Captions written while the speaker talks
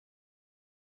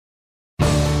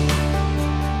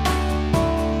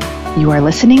You are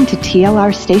listening to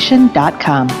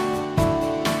TLRstation.com.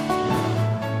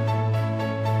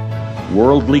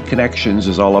 Worldly Connections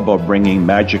is all about bringing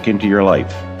magic into your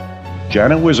life.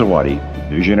 Janet Wizawati,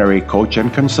 visionary coach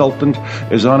and consultant,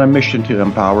 is on a mission to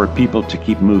empower people to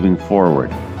keep moving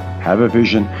forward, have a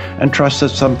vision, and trust that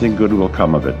something good will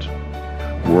come of it.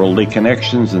 Worldly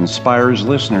Connections inspires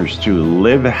listeners to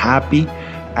live happy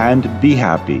and be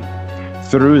happy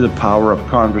through the power of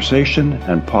conversation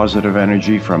and positive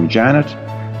energy from Janet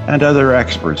and other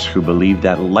experts who believe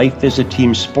that life is a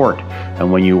team sport,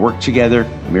 and when you work together,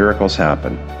 miracles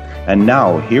happen. And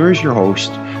now, here is your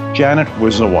host, Janet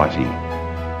Wizawati.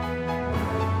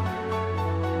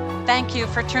 Thank you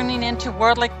for tuning in to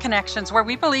Worldly Connections, where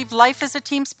we believe life is a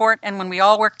team sport, and when we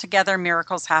all work together,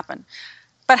 miracles happen.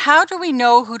 But how do we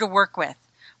know who to work with?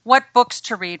 What books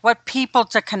to read? What people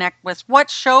to connect with? What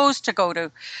shows to go to?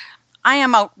 I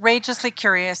am outrageously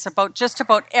curious about just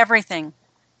about everything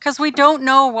because we don't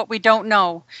know what we don't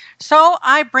know. So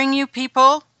I bring you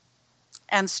people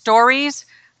and stories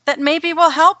that maybe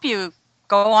will help you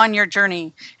go on your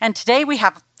journey. And today we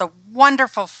have the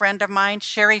wonderful friend of mine,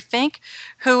 Sherry Fink,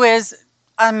 who is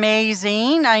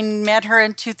amazing. I met her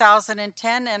in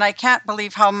 2010 and I can't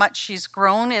believe how much she's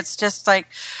grown. It's just like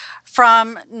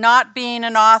from not being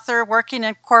an author, working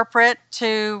in corporate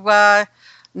to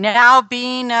now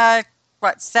being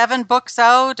 7 books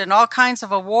out and all kinds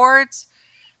of awards.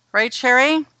 Right,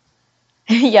 Sherry?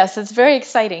 Yes, it's very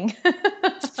exciting.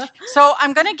 So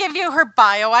I'm going to give you her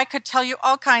bio. I could tell you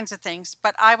all kinds of things,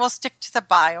 but I will stick to the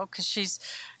bio because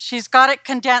she's got it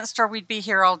condensed or we'd be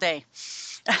here all day.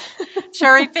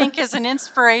 Sherry Fink is an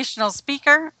inspirational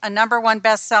speaker, a #1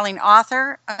 best-selling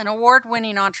author, an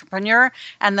award-winning entrepreneur,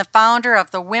 and the founder of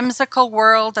the Whimsical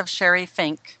World of Sherry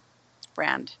Fink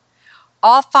brand.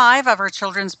 All 5 of her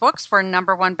children's books were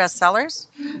 #1 bestsellers.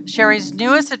 Sherry's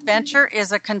newest adventure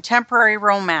is a contemporary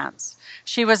romance.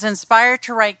 She was inspired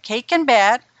to write Cake in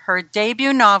Bed, her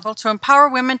debut novel, to empower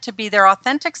women to be their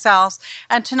authentic selves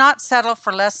and to not settle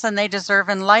for less than they deserve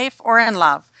in life or in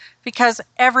love, because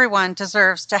everyone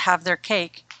deserves to have their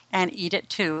cake and eat it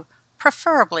too,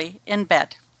 preferably in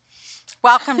bed.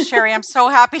 Welcome, Sherry. I'm so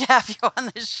happy to have you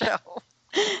on this show.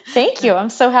 Thank you.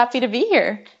 I'm so happy to be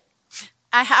here.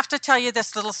 I have to tell you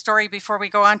this little story before we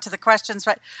go on to the questions,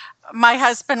 but my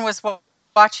husband was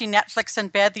watching Netflix in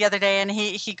bed the other day, and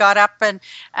he got up and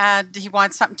he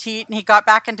wanted something to eat, and he got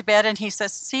back into bed and he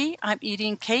says, "See, I'm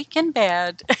eating cake in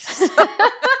bed."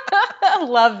 I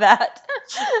love that.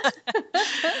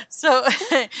 So,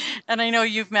 and I know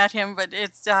you've met him, but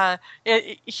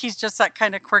he's just that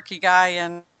kind of quirky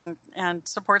guy and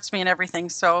supports me in everything.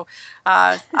 So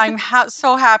I'm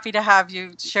so happy to have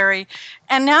you, Sherry.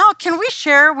 And now can we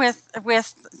share with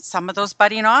some of those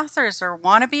budding authors or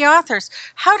wannabe authors,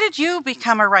 how did you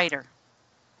become a writer?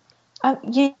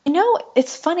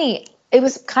 It's funny. It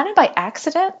was kind of by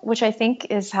accident, which I think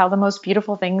is how the most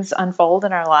beautiful things unfold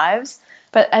in our lives.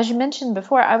 But as you mentioned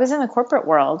before, I was in the corporate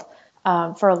world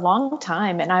for a long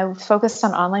time, and I focused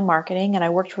on online marketing, and I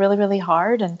worked really, really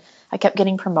hard, and I kept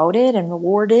getting promoted and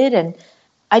rewarded, and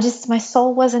my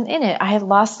soul wasn't in it. I had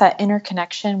lost that inner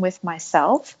connection with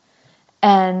myself,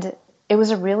 and it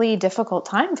was a really difficult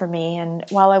time for me. And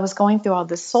while I was going through all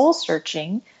this soul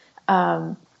searching,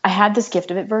 I had this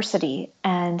gift of adversity,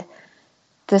 and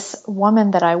this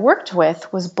woman that I worked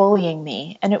with was bullying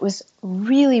me, and it was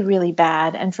really, really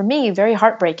bad. And for me, very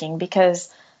heartbreaking because,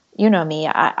 you know me,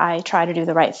 I try to do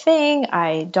the right thing.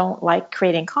 I don't like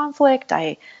creating conflict.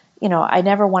 I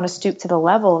never want to stoop to the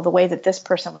level of the way that this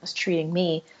person was treating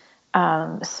me.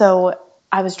 So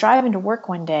I was driving to work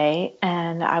one day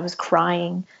and I was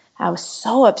crying. I was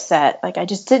so upset. Like I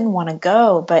just didn't want to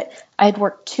go, but I had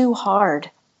worked too hard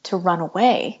to run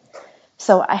away.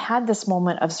 So I had this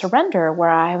moment of surrender where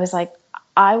I was like,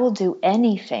 I will do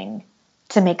anything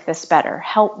to make this better.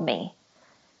 Help me.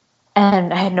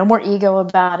 And I had no more ego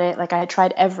about it. Like I had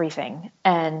tried everything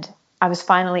and I was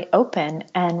finally open.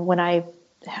 And when I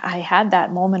had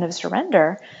that moment of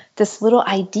surrender, this little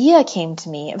idea came to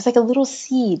me. It was like a little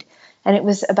seed. And it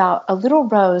was about a little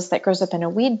rose that grows up in a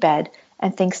weed bed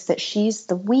and thinks that she's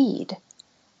the weed.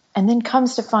 And then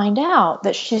comes to find out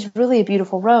that she's really a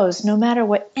beautiful rose, no matter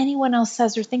what anyone else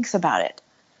says or thinks about it.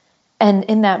 And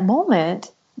in that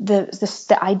moment,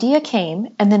 the idea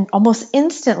came, and then almost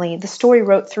instantly, the story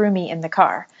wrote through me in the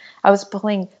car. I was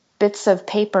pulling bits of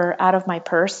paper out of my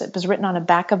purse. It was written on the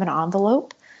back of an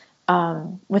envelope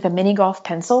with a mini golf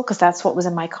pencil, because that's what was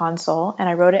in my console. And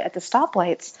I wrote it at the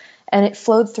stoplights, and it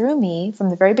flowed through me from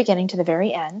the very beginning to the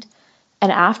very end.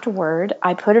 And afterward,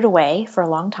 I put it away for a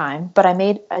long time, but I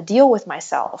made a deal with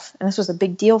myself, and this was a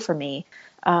big deal for me.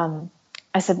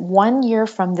 I said, 1 year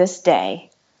from this day,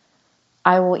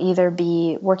 I will either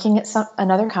be working at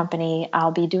another company,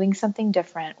 I'll be doing something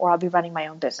different, or I'll be running my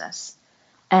own business.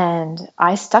 And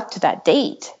I stuck to that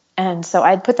date. And so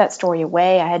I'd put that story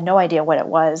away. I had no idea what it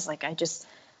was. Like I just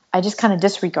kind of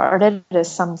disregarded it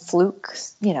as some fluke,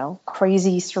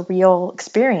 crazy, surreal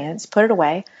experience, put it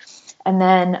away. And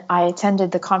then I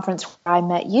attended the conference where I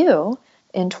met you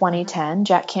in 2010,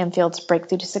 Jack Canfield's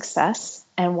Breakthrough to Success.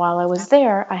 And while I was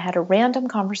there, I had a random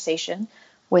conversation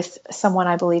with someone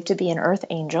I believe to be an earth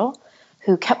angel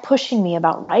who kept pushing me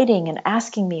about writing and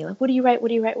asking me, like, what do you write? What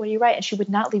do you write? What do you write? And she would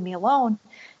not leave me alone.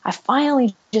 I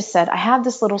finally just said, I have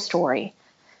this little story.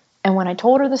 And when I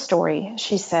told her the story,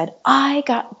 she said, I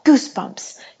got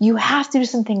goosebumps. You have to do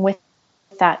something with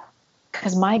that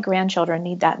because my grandchildren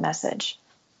need that message.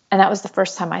 And that was the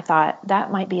first time I thought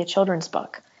that might be a children's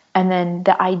book. And then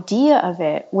the idea of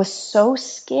it was so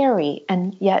scary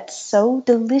and yet so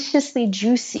deliciously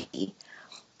juicy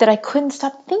that I couldn't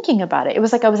stop thinking about it. It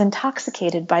was like I was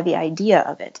intoxicated by the idea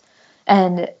of it.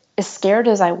 And as scared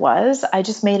as I was, I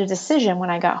just made a decision when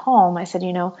I got home. I said,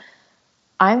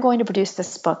 I'm going to produce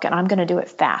this book and I'm going to do it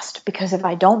fast, because if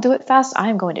I don't do it fast,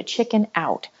 I'm going to chicken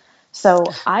out. So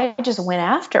I just went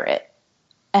after it.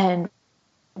 And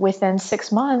within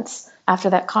 6 months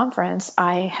after that conference,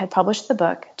 I had published the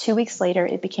book. 2 weeks later,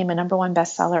 it became a #1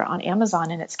 bestseller on Amazon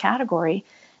in its category.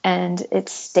 And it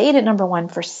stayed at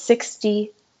 #1 for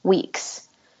 60 weeks.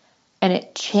 And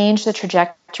it changed the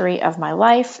trajectory of my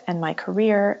life and my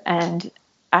career and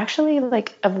actually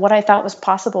of what I thought was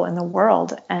possible in the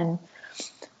world. And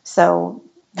so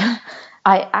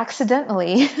I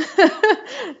accidentally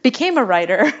became a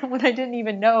writer when I didn't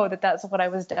even know that that's what I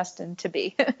was destined to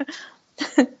be.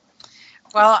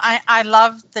 Well, I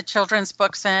love the children's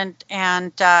books, and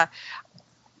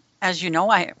as you know,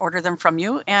 I order them from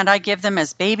you, and I give them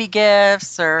as baby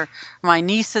gifts, or my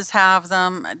nieces have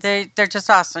them. They're just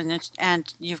awesome,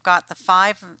 and you've got the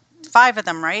five of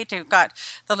them, right? You've got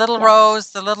the little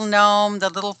rose, the little gnome, the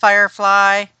little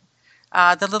firefly,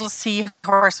 the little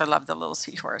seahorse. I love the little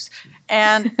seahorse.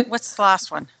 And what's the last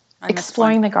one?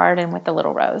 Exploring the Garden with the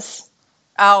Little Rose.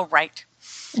 Oh, right.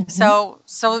 Mm-hmm.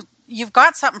 So you've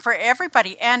got something for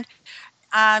everybody. And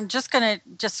I'm just going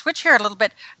to switch here a little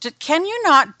bit. Can you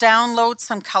not download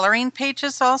some coloring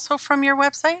pages also from your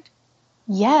website?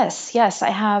 Yes. I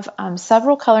have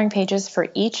several coloring pages for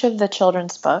each of the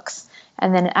children's books,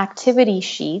 and then an activity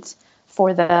sheet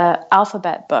for the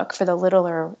alphabet book for the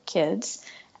littler kids.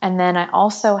 And then I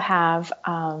also have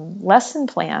lesson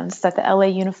plans that the LA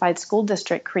Unified School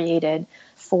District created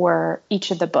for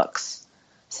each of the books.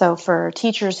 So for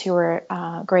teachers who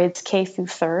are grades K through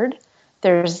 3rd,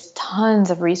 there's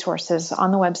tons of resources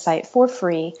on the website for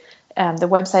free. The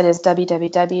website is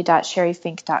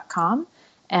www.sherryfink.com,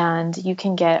 and you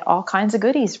can get all kinds of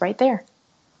goodies right there.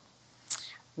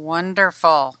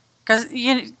 Wonderful. Because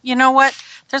you know what?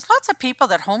 There's lots of people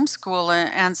that homeschool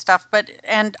and stuff,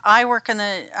 and I work in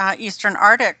the Eastern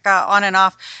Arctic on and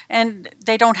off, and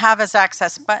they don't have as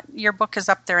access. But your book is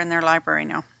up there in their library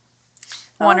now.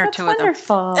 One or two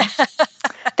wonderful. of them.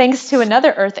 Thanks to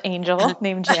another earth angel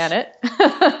named Janet.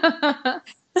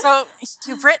 So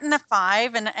you've written the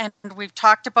 5, and we've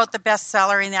talked about the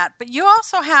bestseller in that. But you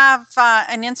also have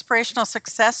an inspirational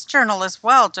success journal as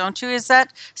well, don't you? Is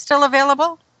that still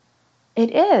available?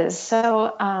 It is.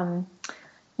 So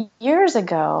years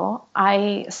ago,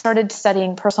 I started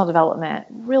studying personal development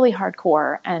really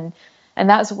hardcore. And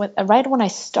that was right when I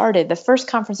started. The first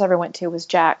conference I ever went to was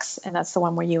Jack's, and that's the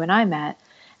one where you and I met.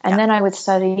 And then I would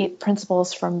study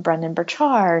principles from Brendon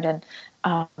Burchard and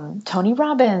Tony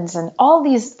Robbins and all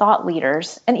these thought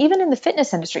leaders, and even in the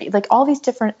fitness industry, like all these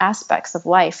different aspects of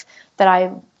life that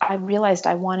I realized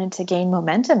I wanted to gain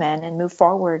momentum in and move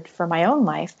forward for my own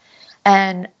life.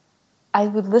 And I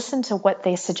would listen to what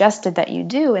they suggested that you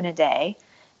do in a day,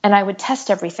 and I would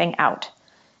test everything out.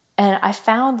 And I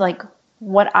found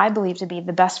what I believe to be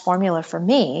the best formula for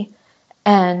me,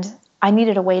 and I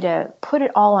needed a way to put it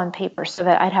all on paper so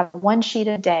that I'd have one sheet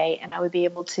a day, and I would be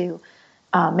able to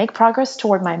make progress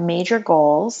toward my major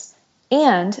goals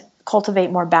and cultivate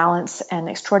more balance and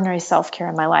extraordinary self-care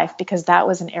in my life, because that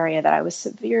was an area that I was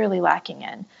severely lacking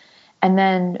in. And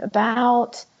then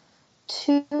about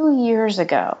 2 years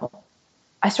ago,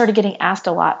 I started getting asked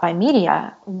a lot by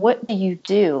media, what do you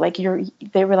do?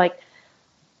 They were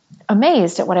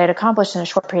amazed at what I had accomplished in a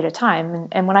short period of time.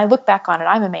 And when I look back on it,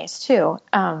 I'm amazed too.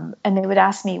 And they would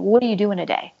ask me, what do you do in a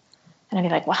day? And I'd be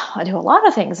like, wow, I do a lot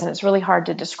of things, and it's really hard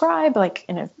to describe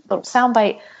in a little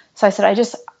soundbite. So I said,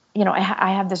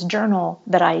 I have this journal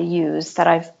that I use that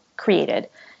I've created.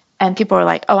 And people are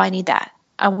like, oh, I need that.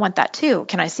 I want that too.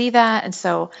 Can I see that? And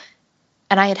so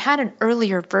And I had had an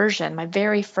earlier version, my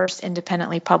very first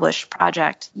independently published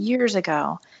project years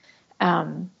ago.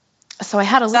 So I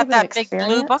had a Is little that bit of that big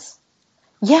blue book? experience.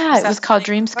 Yeah, Is it that was the called big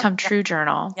blue Dreams book? Come Yeah. True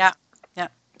Journal. Yeah. Yeah.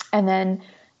 And then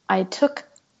I took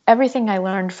everything I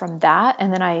learned from that,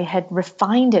 and then I had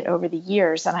refined it over the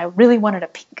years, and I really wanted a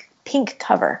pink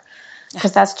cover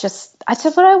because that's just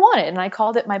what I wanted, and I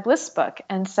called it my Bliss book.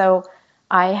 And so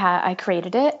I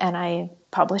created it and I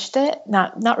published it,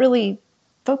 not really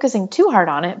focusing too hard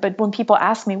on it, but when people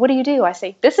ask me, what do you do? I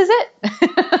say, this is it.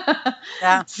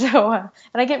 Yeah. So, and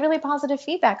I get really positive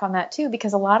feedback on that too,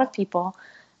 because a lot of people,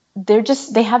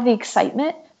 they have the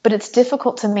excitement, but it's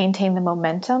difficult to maintain the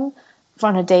momentum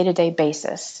on a day-to-day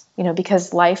basis,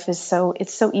 because life is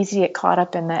it's so easy to get caught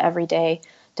up in the everyday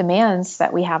demands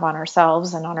that we have on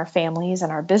ourselves and on our families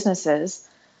and our businesses,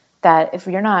 that if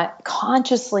you're not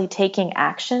consciously taking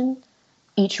action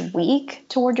each week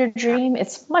toward your dream,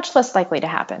 it's much less likely to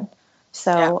happen.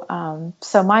 So,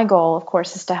 so my goal, of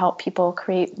course, is to help people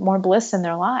create more bliss in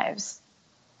their lives.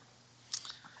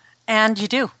 And you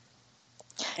do.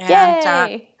 And,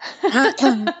 Yay!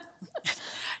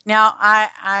 now,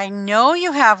 I know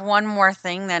you have one more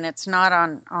thing, then it's not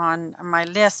on my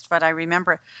list, but I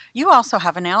remember you also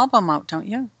have an album out, don't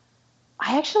you?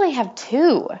 I actually have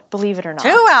two, believe it or not. 2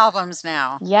 albums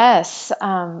now. Yes.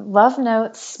 Love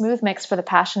Notes, Smooth Mix for the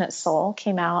Passionate Soul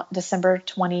came out December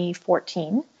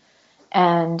 2014.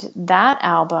 And that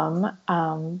album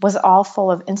was all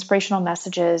full of inspirational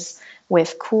messages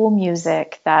with cool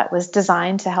music that was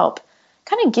designed to help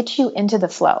kind of get you into the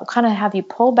flow, kind of have you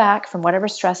pull back from whatever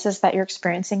stresses that you're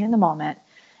experiencing in the moment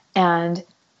and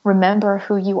remember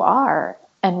who you are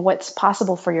and what's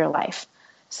possible for your life.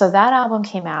 So that album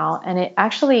came out, and it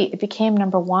became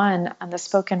 #1 on the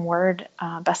spoken word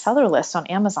bestseller list on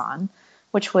Amazon,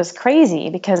 which was crazy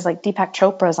because like Deepak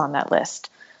Chopra's on that list.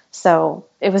 So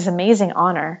it was an amazing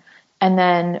honor. And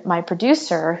then my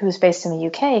producer, who's based in the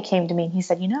UK, came to me and he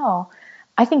said,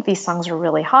 I think these songs are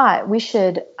really hot. We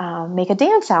should make a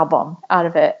dance album out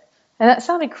of it. And that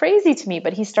sounded crazy to me,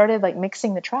 but he started like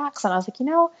mixing the tracks, and I was like,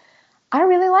 I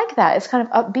really like that. It's kind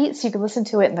of upbeat, so you can listen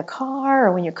to it in the car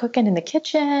or when you're cooking in the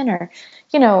kitchen, or,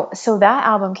 so that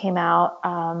album came out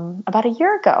about a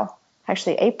year ago,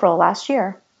 actually April last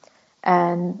year.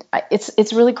 And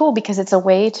it's really cool because it's a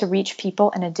way to reach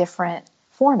people in a different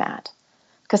format,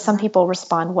 because some people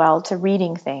respond well to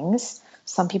reading things.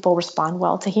 Some people respond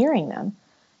well to hearing them.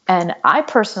 And I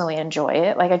personally enjoy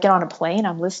it. Like I get on a plane,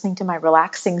 I'm listening to my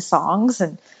relaxing songs,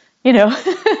 and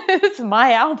it's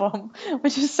my album,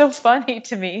 which is so funny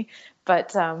to me,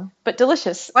 but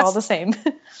delicious all the same.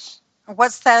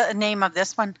 What's the name of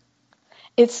this one?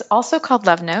 It's also called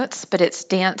Love Notes, but it's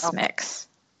Dance Mix.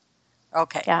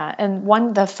 Okay. Yeah,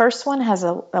 and the first one has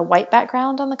a white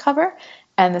background on the cover,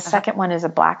 and the second one is a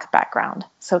black background.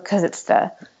 So because it's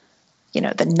the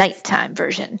nighttime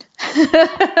version.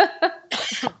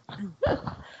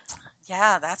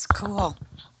 Yeah, that's cool.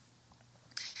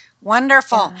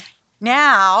 Wonderful.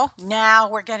 Yeah. Now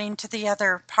we're getting to the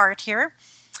other part here.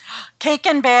 Cake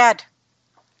in Bed.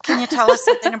 Can you tell us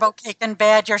something about Cake in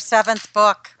Bed, your 7th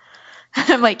book?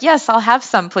 I'm like, yes, I'll have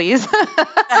some, please.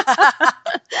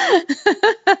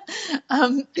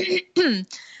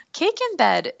 Cake in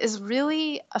Bed is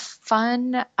really a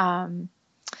fun, I'm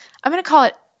going to call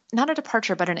it not a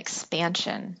departure, but an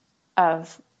expansion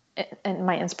of in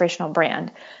my inspirational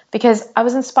brand, because I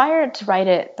was inspired to write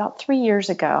it about 3 years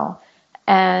ago,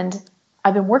 and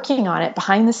I've been working on it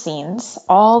behind the scenes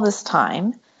all this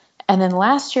time. And then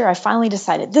last year I finally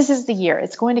decided this is the year,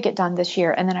 it's going to get done this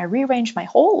year. And then I rearranged my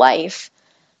whole life,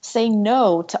 saying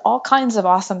no to all kinds of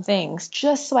awesome things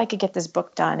just so I could get this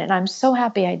book done. And I'm so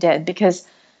happy I did, because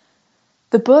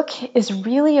the book is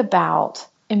really about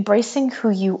embracing who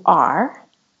you are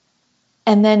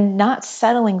and then not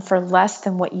settling for less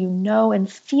than what you know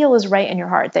and feel is right in your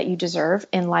heart that you deserve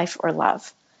in life or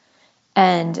love.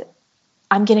 And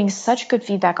I'm getting such good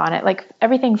feedback on it. Like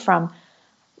everything from,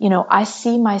 I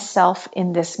see myself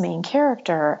in this main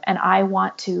character, and I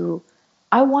want to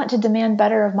demand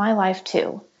better of my life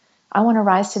too. I want to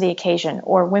rise to the occasion.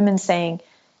 Or women saying,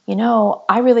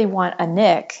 I really want a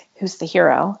Nick who's the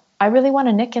hero. I really want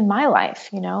a Nick in my life.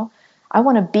 I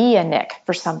want to be a Nick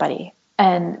for somebody.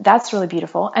 And that's really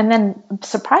beautiful. And then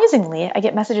surprisingly, I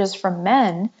get messages from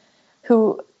men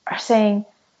who are saying,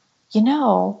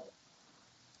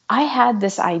 I had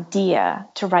this idea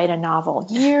to write a novel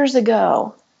years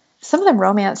ago. Some of them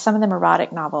romance, some of them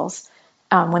erotic novels,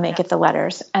 when they get the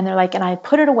letters. And they're like, and I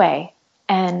put it away.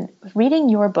 And reading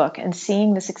your book and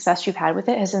seeing the success you've had with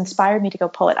it has inspired me to go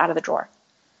pull it out of the drawer.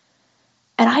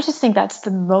 And I just think that's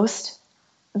the most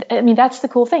I mean, that's the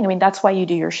cool thing. I mean, that's why you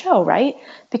do your show, right?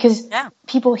 Because Yeah.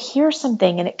 people hear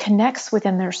something and it connects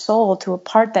within their soul to a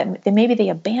part that maybe they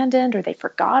abandoned or they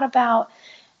forgot about.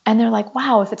 And they're like,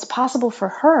 wow, if it's possible for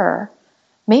her,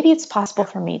 maybe it's possible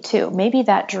for me too. Maybe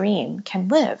that dream can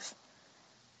live.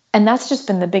 And that's just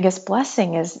been the biggest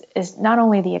blessing is not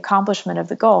only the accomplishment of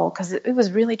the goal, because it was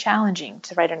really challenging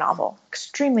to write a novel,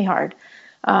 extremely hard,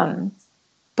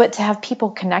 but to have people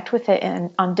connect with it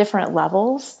on different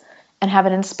levels and have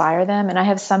it inspire them. And I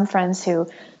have some friends who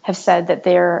have said that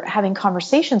they're having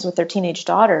conversations with their teenage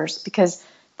daughters because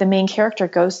the main character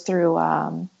goes through,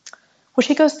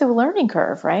 she goes through a learning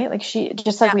curve, right? Like she,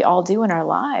 just like we all do in our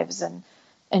lives. And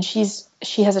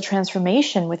she has a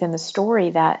transformation within the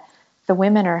story that the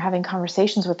women are having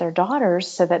conversations with their daughters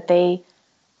so that they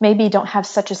maybe don't have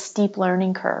such a steep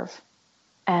learning curve.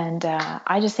 And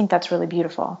I just think that's really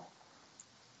beautiful.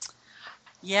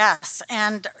 Yes,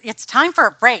 and it's time for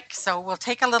a break, so we'll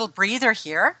take a little breather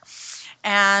here.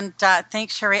 And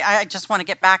thanks, Sherry. I just want to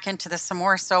get back into this some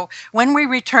more. So when we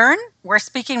return, we're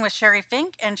speaking with Sherry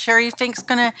Fink, and Sherry Fink's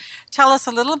going to tell us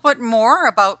a little bit more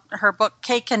about her book,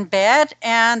 Cake in Bed,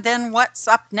 and then what's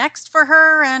up next for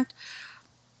her. And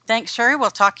thanks, Sherry.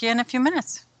 We'll talk to you in a few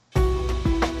minutes.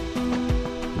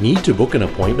 Need to book an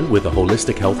appointment with a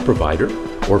holistic health provider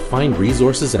or find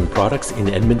resources and products in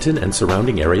Edmonton and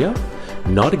surrounding area?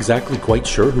 Not exactly quite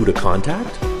sure who to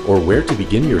contact or where to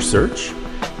begin your search?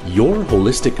 Your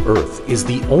Holistic Earth is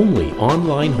the only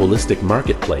online holistic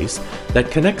marketplace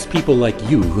that connects people like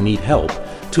you who need help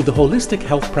to the holistic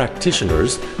health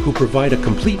practitioners who provide a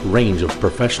complete range of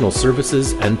professional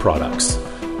services and products.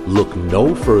 Look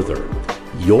no further.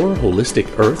 Your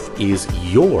Holistic Earth is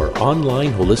your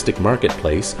online holistic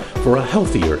marketplace for a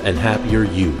healthier and happier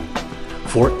you.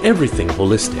 For everything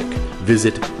holistic,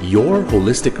 visit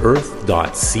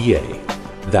yourholisticearth.ca.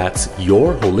 That's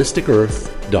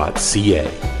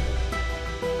yourholisticearth.ca.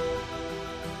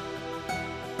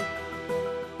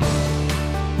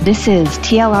 This is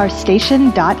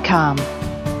TLRstation.com.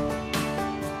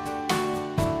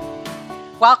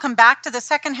 Welcome back to the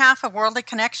second half of Worldly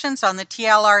Connections on the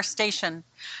TLR station.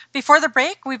 Before the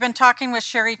break, we've been talking with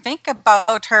Sherry Fink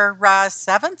about her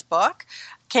seventh book,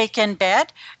 Cake in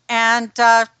Bed. And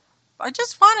I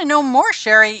just want to know more,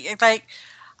 Sherry. Like,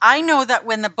 I know that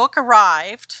when the book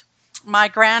arrived, my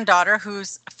granddaughter,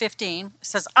 who's 15,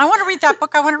 says, I want to read that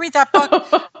book. I want to read that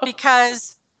book.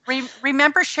 Because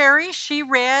remember, Sherry, she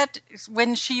read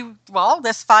when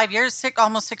this 5 years,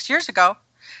 almost 6 years ago,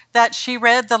 that she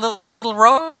read The Little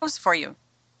Rose for you.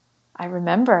 I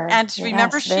remember. And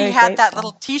remember she had that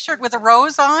little T-shirt with a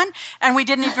rose on, and we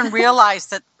didn't even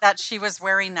realize that she was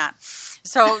wearing that.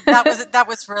 So that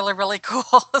was really, really cool.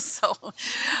 So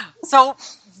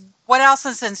what else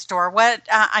is in store? What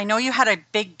I know you had a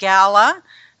big gala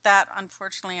that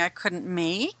unfortunately I couldn't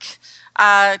make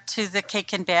to the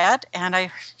Cake in Bed, and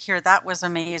I hear that was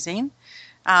amazing.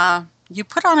 You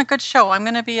put on a good show. I'm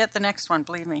going to be at the next one,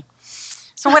 believe me.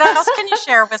 So what else can you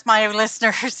share with my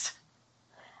listeners?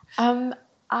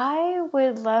 I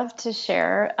would love to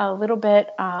share a little bit.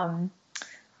 Well,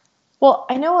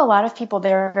 I know a lot of people,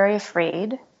 they're very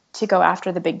afraid to go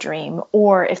after the big dream,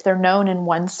 or if they're known in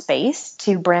one space,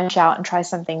 to branch out and try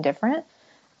something different.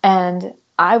 And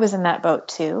I was in that boat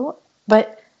too.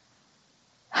 But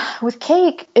with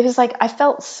Cake, it was like I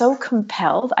felt so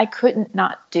compelled, I couldn't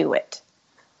not do it.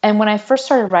 And when I first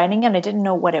started writing it, I didn't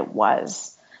know what it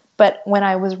was. But when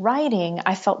I was writing,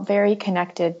 I felt very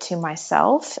connected to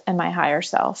myself and my higher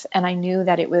self. And I knew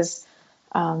that it was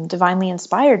divinely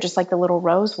inspired, just like The Little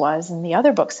Rose was and the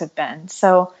other books have been.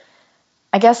 So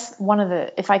I guess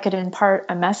if I could impart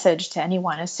a message to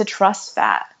anyone, is to trust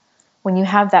that when you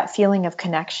have that feeling of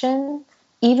connection,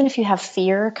 even if you have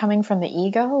fear coming from the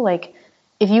ego, like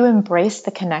if you embrace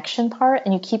the connection part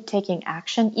and you keep taking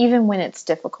action, even when it's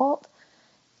difficult,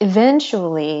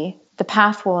 eventually the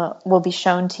path will be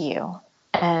shown to you,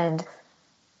 and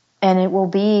it will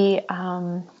be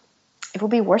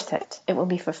worth it. It will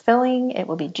be fulfilling. It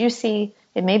will be juicy.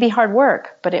 It may be hard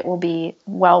work, but it will be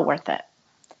well worth it.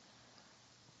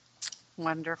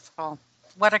 Wonderful.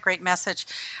 What a great message.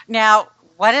 Now,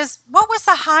 what was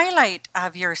the highlight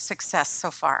of your success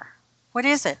so far? What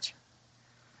is it?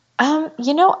 I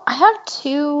have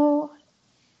two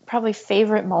probably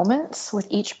favorite moments with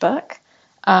each book.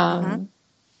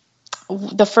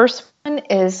 The first one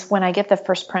is when I get the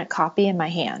first print copy in my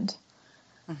hand.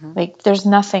 Mm-hmm. Like there's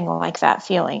nothing like that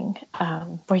feeling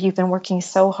where you've been working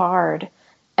so hard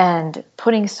and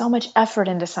putting so much effort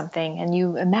into something and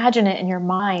you imagine it in your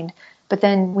mind, but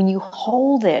then when you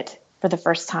hold it for the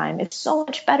first time, it's so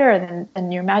much better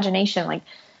than your imagination. Like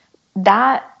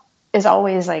that is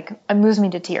always like, it moves me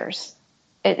to tears.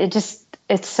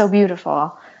 It's so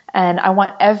beautiful. And I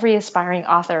want every aspiring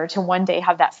author to one day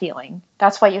have that feeling.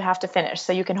 That's why you have to finish,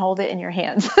 so you can hold it in your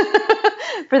hands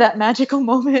for that magical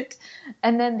moment.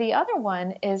 And then the other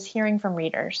one is hearing from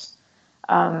readers.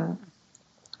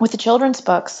 With the children's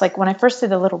books, like when I first did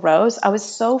The Little Rose, I was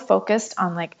so focused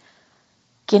on like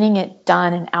getting it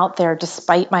done and out there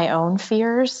despite my own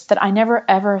fears that I never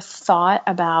ever thought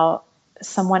about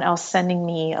someone else sending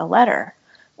me a letter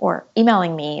or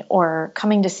emailing me or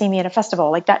coming to see me at a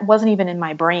festival. Like that wasn't even in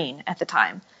my brain at the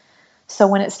time. So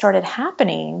when it started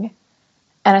happening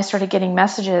and I started getting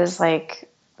messages like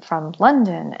from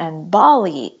London and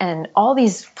Bali and all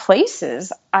these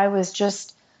places, I was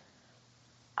just,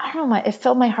 I don't know, it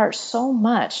filled my heart so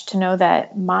much to know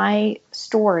that my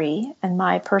story and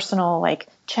my personal like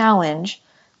challenge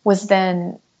was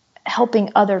then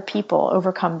helping other people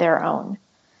overcome their own.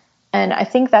 And I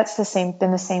think that's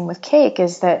been the same with Cake,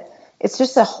 is that it's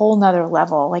just a whole nother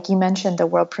level. Like you mentioned, the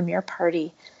world premiere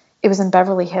party, it was in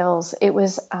Beverly Hills. It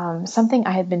was something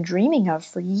I had been dreaming of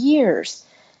for years.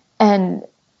 And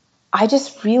I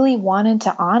just really wanted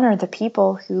to honor the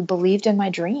people who believed in my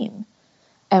dream.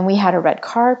 And we had a red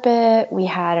carpet. We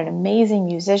had an amazing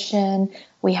musician.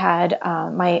 We had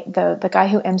the guy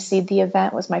who emceed the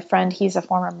event was my friend. He's a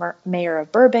former mayor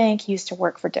of Burbank. He used to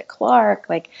work for Dick Clark.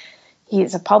 Like,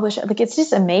 he's a publisher. Like, it's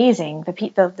just amazing.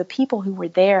 The people who were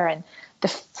there, and the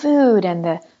food and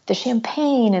the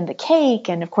champagne and the cake.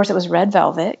 And of course it was red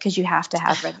velvet, because you have to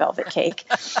have red velvet cake.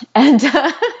 And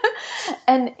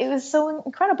it was so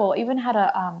incredible. Even had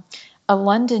a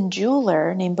London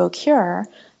jeweler named Bocure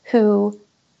who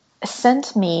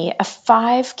sent me a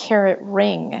 5-carat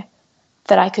ring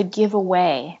that I could give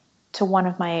away to one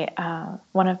of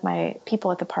my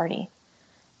people at the party.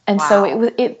 And wow.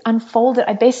 So it unfolded.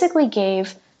 I basically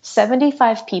gave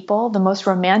 75 people the most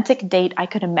romantic date I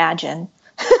could imagine.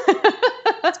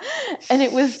 And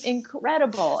it was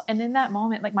incredible. And in that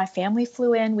moment, like, my family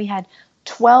flew in. We had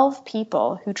 12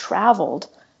 people who traveled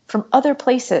from other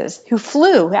places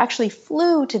who actually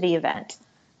flew to the event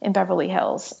in Beverly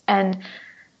Hills. And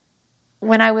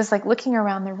when I was like looking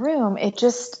around the room, it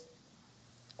just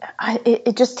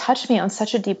touched me on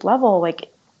such a deep level.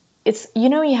 Like, it's, you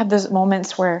have those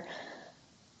moments where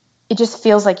it just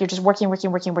feels like you're just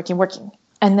working.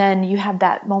 And then you have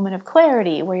that moment of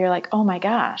clarity where you're like, oh my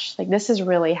gosh, like, this is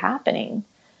really happening.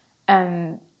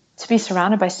 And to be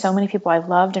surrounded by so many people I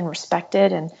loved and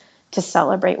respected, and to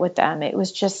celebrate with them, it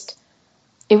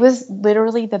was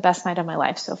literally the best night of my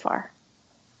life so far.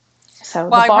 So the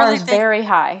bar is very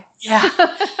high. Yeah.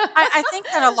 I think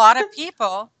that a lot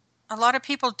of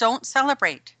people don't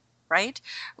celebrate, right?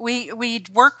 We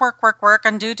work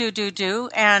and do.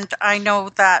 And I know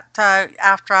that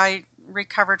after I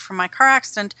recovered from my car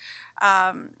accident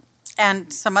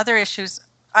and some other issues,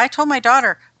 I told my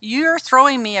daughter, you're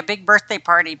throwing me a big birthday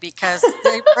party because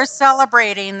we're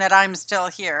celebrating that I'm still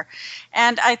here.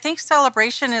 And I think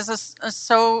celebration is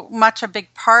so much a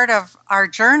big part of our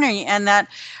journey, and that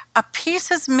a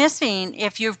piece is missing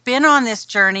if you've been on this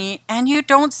journey and you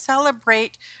don't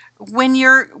celebrate when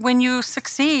you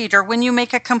succeed or when you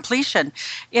make a completion.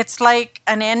 It's like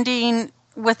an ending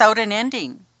without an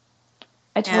ending.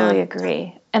 I totally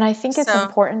agree. And I think it's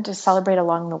important to celebrate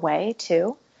along the way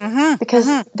too.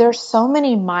 Because there's so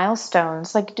many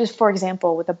milestones. Like, just for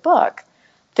example, with a book,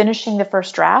 finishing the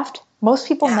first draft, most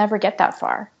people never get that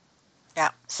far. Yeah.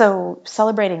 So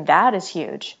celebrating that is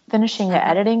huge. Finishing the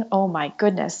editing, oh my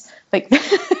goodness. Like,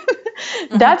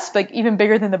 that's like even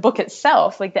bigger than the book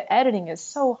itself. Like, the editing is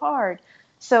so hard.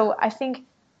 So I think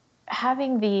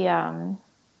having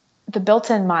the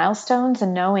built-in milestones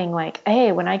and knowing like,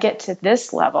 hey, when I get to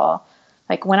this level,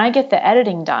 like when I get the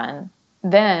editing done,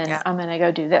 then I'm going to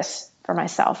go do this for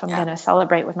myself. I'm going to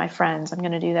celebrate with my friends. I'm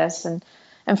going to do this. And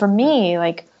for me,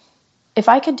 like, in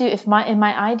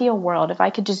my ideal world, if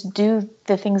I could just do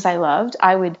the things I loved,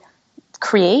 I would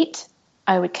create,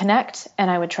 I would connect, and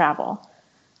I would travel.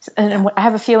 And I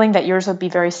have a feeling that yours would be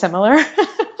very similar.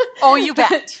 Oh, you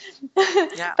bet.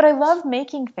 Yeah. But I love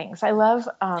making things. I love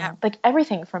like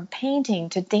everything from painting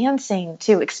to dancing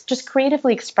to just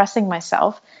creatively expressing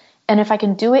myself. And if I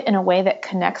can do it in a way that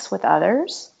connects with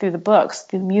others through the books,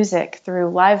 through music, through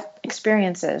live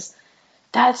experiences,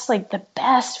 that's like the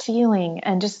best feeling.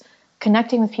 And just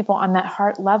connecting with people on that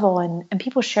heart level. And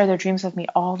people share their dreams with me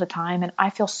all the time. And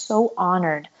I feel so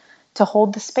honored to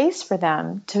hold the space for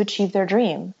them to achieve their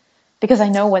dream, because I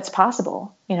know what's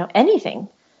possible, anything.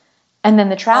 And then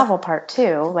the travel part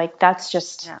too, like that's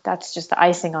just the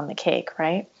icing on the cake,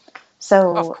 right?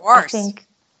 So I think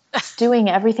doing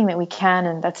everything that we can,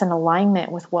 and that's in alignment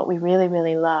with what we really,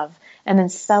 really love. and then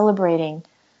celebrating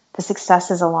the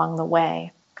successes along the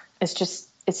way.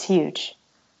 It's huge.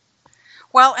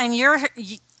 Well, and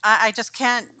I just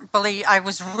can't believe, I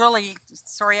was really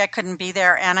sorry I couldn't be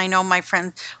there. And I know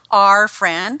our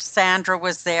friend, Sandra,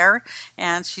 was there,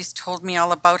 and she's told me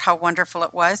all about how wonderful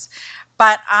it was.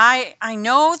 But I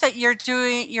know that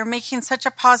you're making such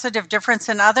a positive difference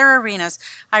in other arenas.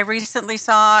 I recently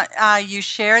saw you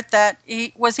shared that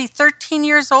was he 13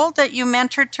 years old that you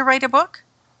mentored to write a book?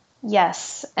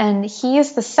 Yes, and he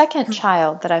is the second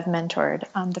child that I've mentored.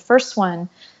 The first one,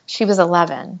 she was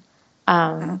 11.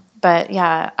 But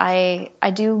yeah,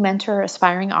 I do mentor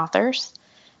aspiring authors,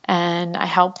 and I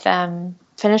help them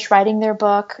finish writing their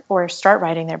book or start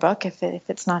writing their book if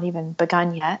it's not even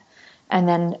begun yet. And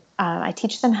then I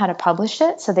teach them how to publish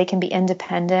it so they can be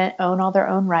independent, own all their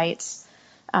own rights,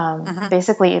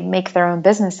 basically make their own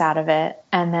business out of it,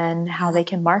 and then how they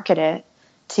can market it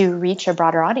to reach a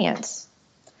broader audience.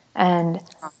 And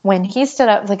when he stood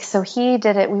up, so he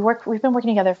did it, we've been working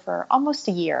together for almost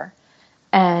a year.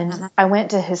 And I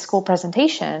went to his school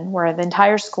presentation where the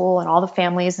entire school and all the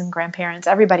families and grandparents,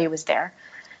 everybody was there.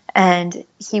 And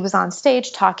he was on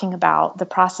stage talking about the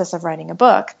process of writing a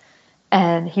book.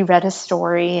 And he read his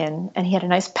story and he had a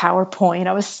nice PowerPoint.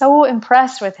 I was so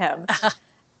impressed with him.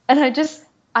 And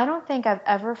I don't think I've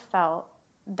ever felt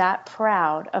that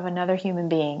proud of another human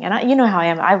being. And you know how I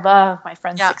am. I love my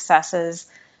friend's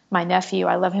successes. My nephew,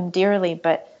 I love him dearly,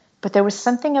 but there was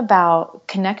something about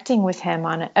connecting with him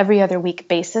on an every other week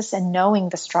basis and knowing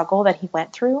the struggle that he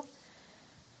went through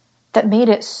that made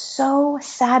it so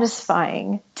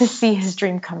satisfying to see his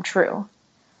dream come true.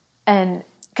 And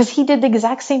because he did the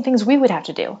exact same things we would have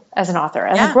to do as an author,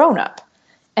 as a grown-up.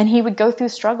 And he would go through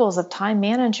struggles of time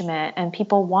management and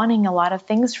people wanting a lot of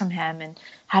things from him and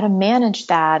how to manage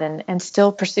that and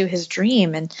still pursue his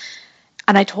dream. And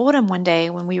I told him one day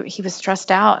when he was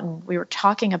stressed out and we were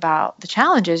talking about the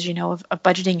challenges, of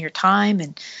budgeting your time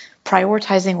and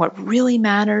prioritizing what really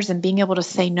matters and being able to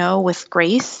say no with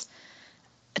grace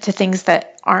to things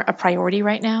that aren't a priority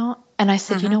right now. And I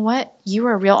said, you know what? You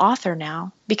are a real author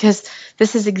now because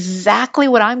this is exactly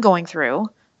what I'm going through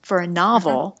for a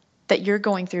novel that you're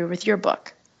going through with your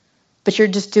book, but you're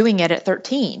just doing it at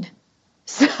 13.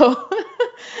 So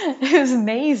it was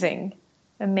amazing.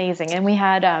 And we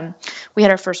had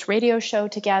our first radio show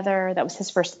together. That was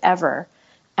his first ever.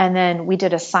 And then we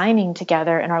did a signing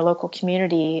together in our local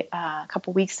community a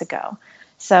couple weeks ago.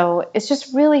 So it's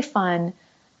just really fun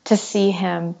to see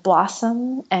him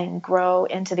blossom and grow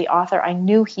into the author I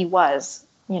knew he was,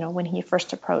 when he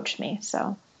first approached me.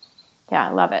 So yeah,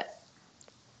 I love it.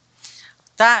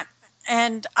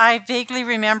 And I vaguely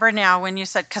remember now when you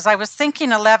said, because I was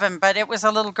thinking 11, but it was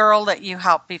a little girl that you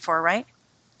helped before, right?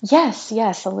 Yes,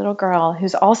 a little girl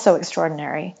who's also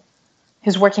extraordinary,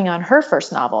 who's working on her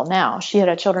first novel now. She had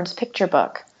a children's picture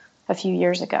book a few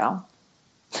years ago.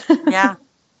 Yeah.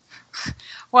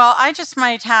 Well, I just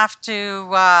might have to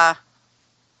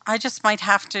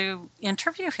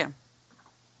interview him.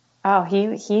 Oh,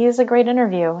 he is a great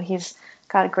interview. He's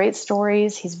got great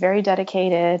stories. He's very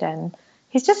dedicated and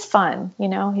he's just fun.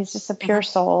 He's just a pure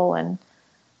soul, and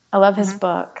I love his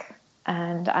book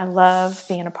and I love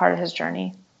being a part of his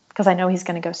journey because I know he's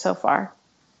going to go so far.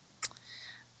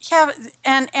 Yeah,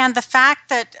 and the fact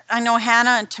that I know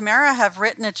Hannah and Tamara have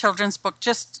written a children's book,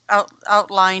 just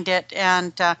outlined it,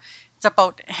 and it's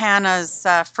about Hannah's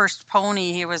first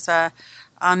pony. He was a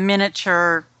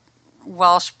miniature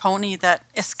Welsh pony that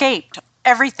escaped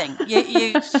everything.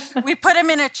 We put him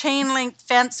in a chain link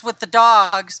fence with the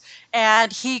dogs,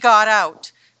 and he got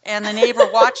out. And the neighbor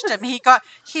watched him.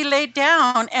 He laid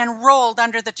down and rolled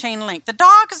under the chain link. The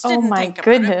dogs didn't think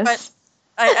about it, but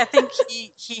I think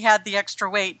he had the extra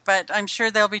weight. But I'm sure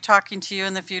they'll be talking to you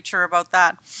in the future about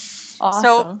that. Awesome.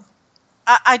 So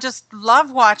I just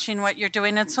love watching what you're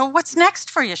doing. And so what's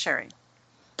next for you, Sherry?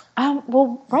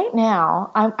 Well, right now,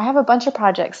 I have a bunch of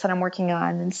projects that I'm working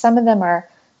on, and some of them are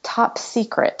top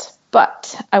secret,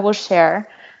 but I will share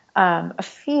a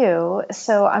few.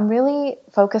 So I'm really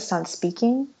focused on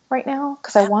speaking right now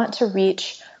because I want to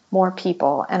reach more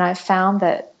people. And I've found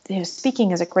that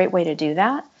speaking is a great way to do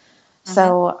that.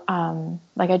 So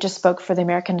I just spoke for the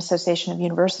American Association of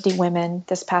University Women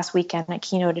this past weekend. I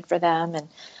keynoted for them, and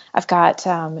I've got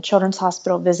a children's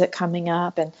hospital visit coming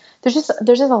up. And there's just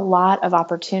a lot of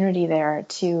opportunity there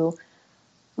to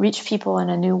reach people in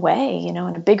a new way, in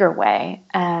a bigger way.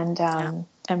 And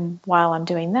while I'm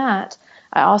doing that,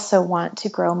 I also want to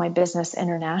grow my business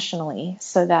internationally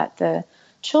so that the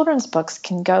children's books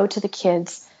can go to the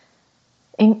kids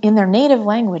in their native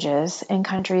languages in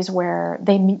countries where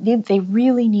they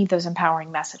really need those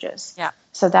empowering messages. Yeah.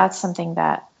 So that's something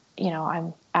that,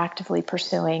 I'm actively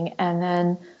pursuing. And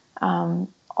then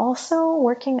also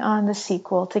working on the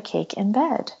sequel to Cake in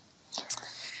Bed.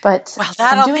 But well,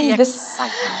 that'll I'm doing be this.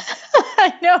 exciting.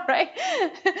 I know, right?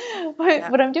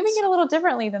 But I'm doing it a little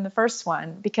differently than the first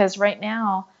one, because right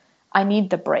now I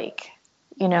need the break.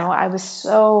 You know, I was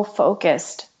so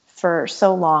focused for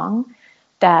so long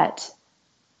that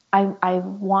I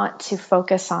want to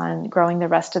focus on growing the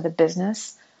rest of the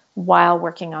business while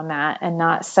working on that, and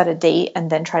not set a date and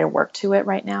then try to work to it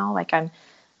right now. Like I'm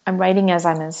writing as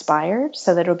I'm inspired,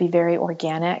 so that it'll be very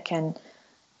organic and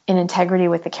in integrity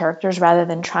with the characters, rather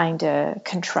than trying to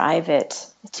contrive it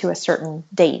to a certain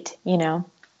date, you know?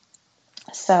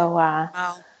 So,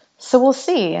 so we'll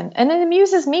see. And it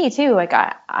amuses me too. Like,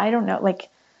 I don't know, like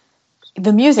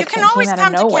the music You can always came out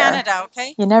come of nowhere. to Canada,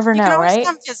 okay? You never know, You can always right?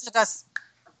 come visit us.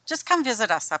 Just come visit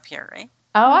us up here, right?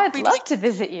 Oh, I'd love to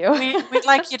visit you. We'd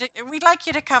like you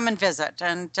to come and visit.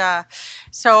 And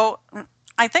so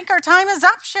I think our time is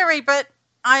up, Sherry, but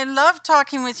I love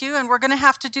talking with you, and we're going to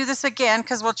have to do this again,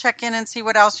 because we'll check in and see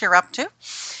what else you're up to.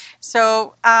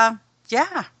 So,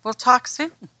 we'll talk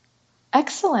soon.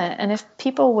 Excellent. And if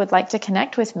people would like to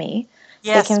connect with me,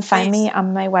 yes, they can find please. me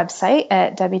on my website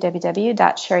at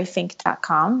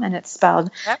www.sherryfink.com, and it's spelled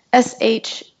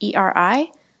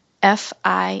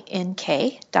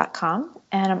SherryFink.com.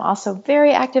 And I'm also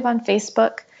very active on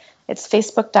Facebook. It's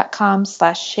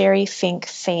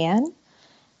facebook.com/SherryFinkFan.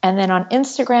 And then on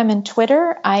Instagram and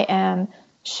Twitter, I am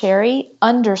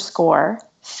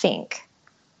Sherry_Fink.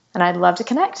 And I'd love to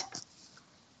connect.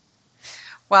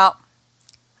 Well,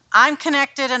 I'm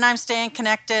connected, and I'm staying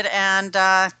connected, and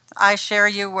I share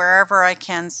you wherever I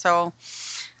can. So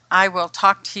I will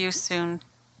talk to you soon.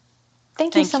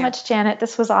 Thank you so much, Janet.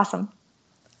 This was awesome.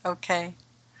 Okay.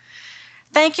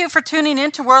 Thank you for tuning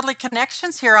in to Worldly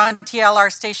Connections here on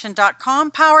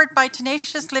TLRstation.com, powered by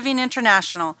Tenacious Living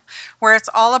International, where it's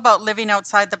all about living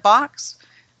outside the box.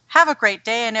 Have a great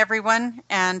day, and everyone,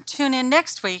 and tune in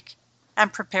next week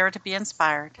and prepare to be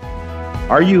inspired.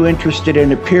 Are you interested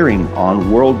in appearing on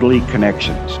Worldly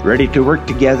Connections? Ready to work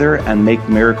together and make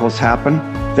miracles happen?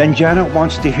 Then Janet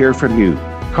wants to hear from you.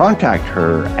 Contact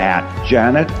her at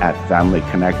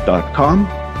janet@familyconnect.com.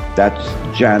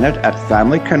 That's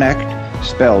Janet@familyconnect,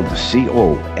 spelled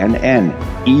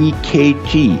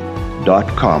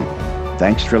CONNEKT.com.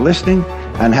 Thanks for listening,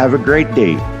 and have a great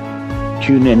day.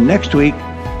 Tune in next week,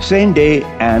 same day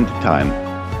and time.